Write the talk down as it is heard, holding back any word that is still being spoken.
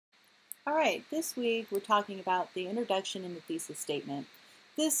All right, this week we're talking about the introduction and the thesis statement.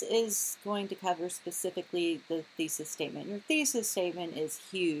 This is going to cover specifically the thesis statement. Your thesis statement is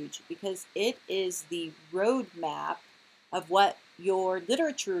huge because it is the roadmap of what your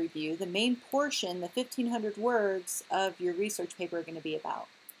literature review, the main portion, the 1,500 words of your research paper are going to be about.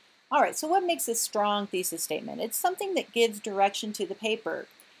 All right, so what makes a strong thesis statement? It's something that gives direction to the paper.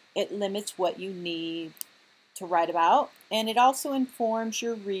 It limits what you need to write about, and it also informs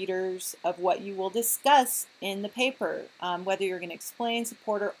your readers of what you will discuss in the paper, whether you're going to explain,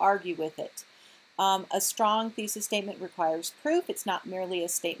 support, or argue with it. A strong thesis statement requires proof. It's not merely a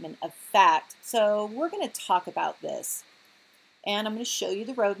statement of fact. So we're going to talk about this. And I'm going to show you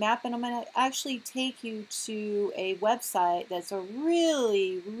the roadmap, and I'm going to actually take you to a website that's a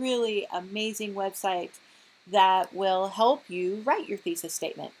really, really amazing website that will help you write your thesis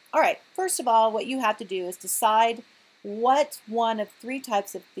statement. All right, first of all, what you have to do is decide what one of three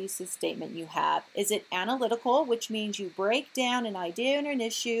types of thesis statement you have. Is it analytical, which means you break down an idea or an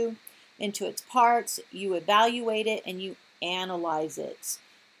issue into its parts, you evaluate it, and you analyze it?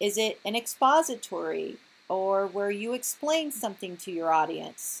 Is it an expository, or where you explain something to your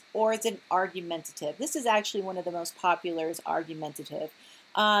audience? Or is it argumentative? This is actually one of the most popular, is argumentative.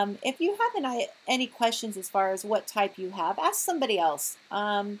 If you have any questions as far as what type you have, ask somebody else.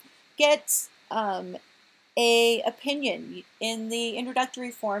 Get a opinion. In the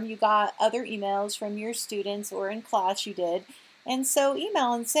introductory form, you got other emails from your students, or in class you did. And so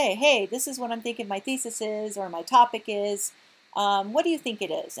email and say, hey, this is what I'm thinking my thesis is, or my topic is. What do you think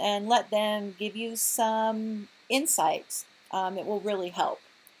it is? And let them give you some insights. It will really help.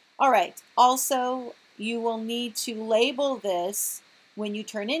 All right. Also, you will need to label this when you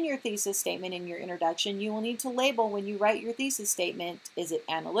turn in your thesis statement in your introduction. You will need to label when you write your thesis statement, is it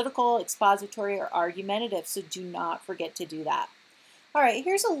analytical, expository, or argumentative? So do not forget to do that. All right,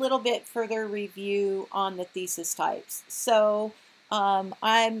 here's a little bit further review on the thesis types. So I'm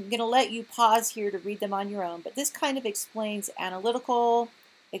going to let you pause here to read them on your own, but this kind of explains analytical,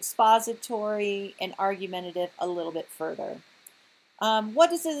 expository, and argumentative a little bit further.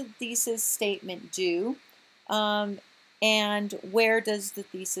 What does a thesis statement do? And where does the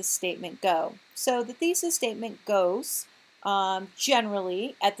thesis statement go? So the thesis statement goes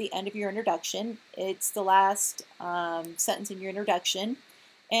generally at the end of your introduction. It's the last sentence in your introduction,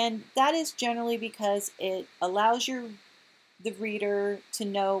 and that is generally because it allows the reader to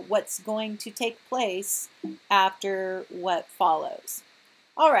know what's going to take place after what follows.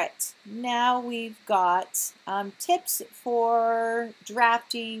 All right, now we've got tips for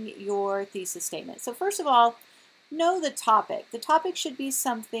drafting your thesis statement. So first of all, know the topic. The topic should be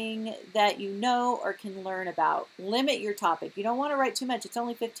something that you know or can learn about. Limit your topic. You don't want to write too much. It's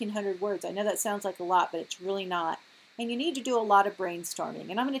only 1,500 words. I know that sounds like a lot, but it's really not. And you need to do a lot of brainstorming.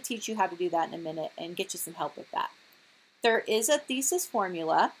 And I'm going to teach you how to do that in a minute and get you some help with that. There is a thesis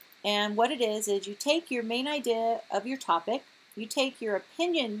formula, and what it is you take your main idea of your topic, you take your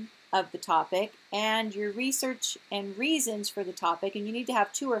opinion of the topic, and your research and reasons for the topic, and you need to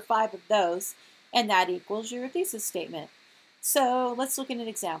have 2 or 5 of those, and that equals your thesis statement. So let's look at an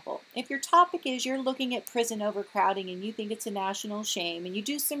example. If your topic is you're looking at prison overcrowding and you think it's a national shame, and you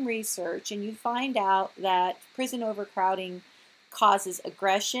do some research and you find out that prison overcrowding causes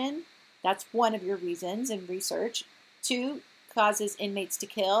aggression, that's one of your reasons in research. 2, causes inmates to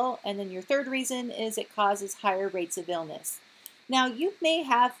kill, and then your third reason is it causes higher rates of illness. Now, you may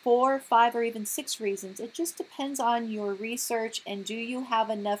have 4, 5, or even 6 reasons. It just depends on your research and do you have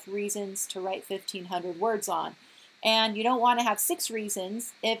enough reasons to write 1,500 words on. And you don't want to have 6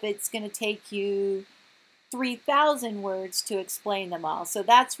 reasons if it's going to take you 3,000 words to explain them all. So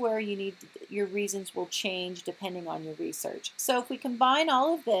that's where your reasons will change depending on your research. So if we combine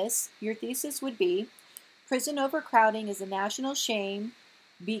all of this, your thesis would be, prison overcrowding is a national shame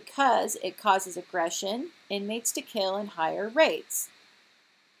because it causes aggression, inmates to kill, and higher rates.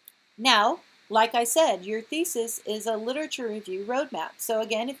 Now, like I said, your thesis is a literature review roadmap. So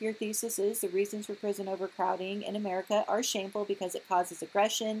again, if your thesis is the reasons for prison overcrowding in America are shameful because it causes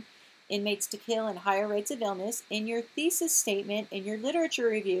aggression, inmates to kill, and higher rates of illness, in your thesis statement, in your literature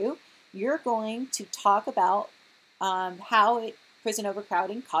review, you're going to talk about how prison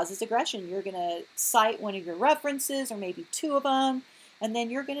overcrowding causes aggression. You're going to cite one of your references or maybe 2 of them, and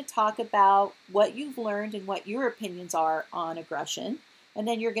then you're going to talk about what you've learned and what your opinions are on aggression. And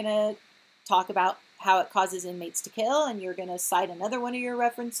then you're going to talk about how it causes inmates to kill, and you're going to cite another one of your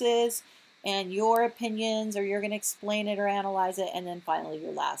references and your opinions, or you're going to explain it or analyze it, and then finally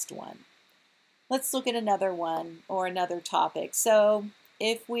your last one. Let's look at another one or another topic. So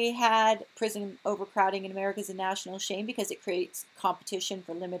if we had prison overcrowding in America is a national shame because it creates competition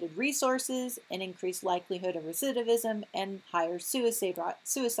for limited resources, an increased likelihood of recidivism, and higher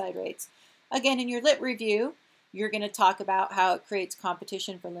suicide rates. Again, in your lit review, you're going to talk about how it creates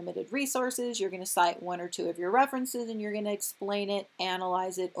competition for limited resources. You're going to cite one or two of your references, and you're going to explain it,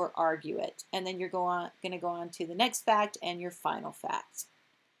 analyze it, or argue it. And then you're going to go on to the next fact and your final fact.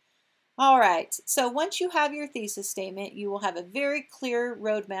 All right, so once you have your thesis statement, you will have a very clear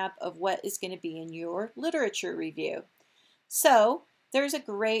roadmap of what is going to be in your literature review. So there's a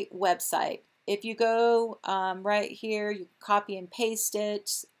great website. If you go right here, you copy and paste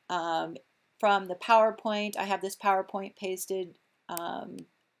it from the PowerPoint. I have this PowerPoint pasted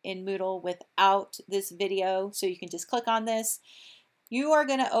in Moodle without this video, so you can just click on this. You are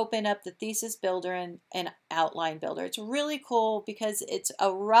going to open up the thesis builder and outline builder. It's really cool because it's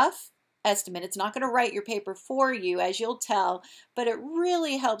a rough estimate. It's not going to write your paper for you, as you'll tell, but it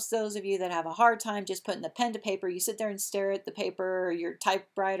really helps those of you that have a hard time just putting the pen to paper. You sit there and stare at the paper or your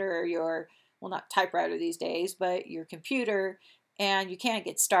typewriter or your, well, not typewriter these days, but your computer, and you can't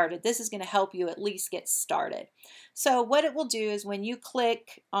get started. This is going to help you at least get started. So what it will do is when you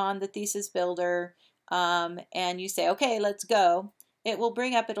click on the thesis builder and you say, okay, let's go, it will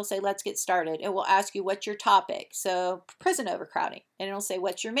bring up, it'll say, let's get started. It will ask you, what's your topic? So prison overcrowding. And it'll say,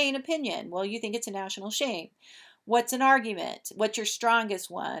 what's your main opinion? Well, you think it's a national shame. What's an argument? What's your strongest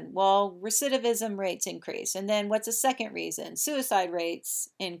one? Well, recidivism rates increase. And then what's a second reason? Suicide rates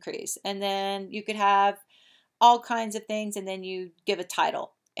increase. And then you could have all kinds of things, and then you give a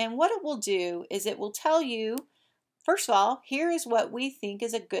title. And what it will do is it will tell you, first of all, here is what we think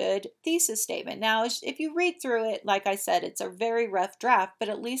is a good thesis statement. Now, if you read through it, like I said, it's a very rough draft, but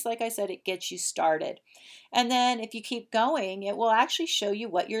at least, like I said, it gets you started. And then if you keep going, it will actually show you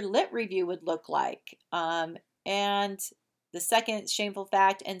what your lit review would look like. And the second shameful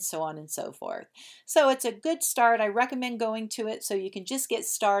fact, and so on and so forth. So it's a good start. I recommend going to it so you can just get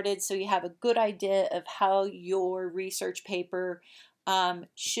started, so you have a good idea of how your research paper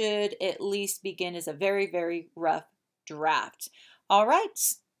should at least begin as a very, very rough draft. All right,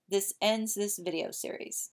 this ends this video series.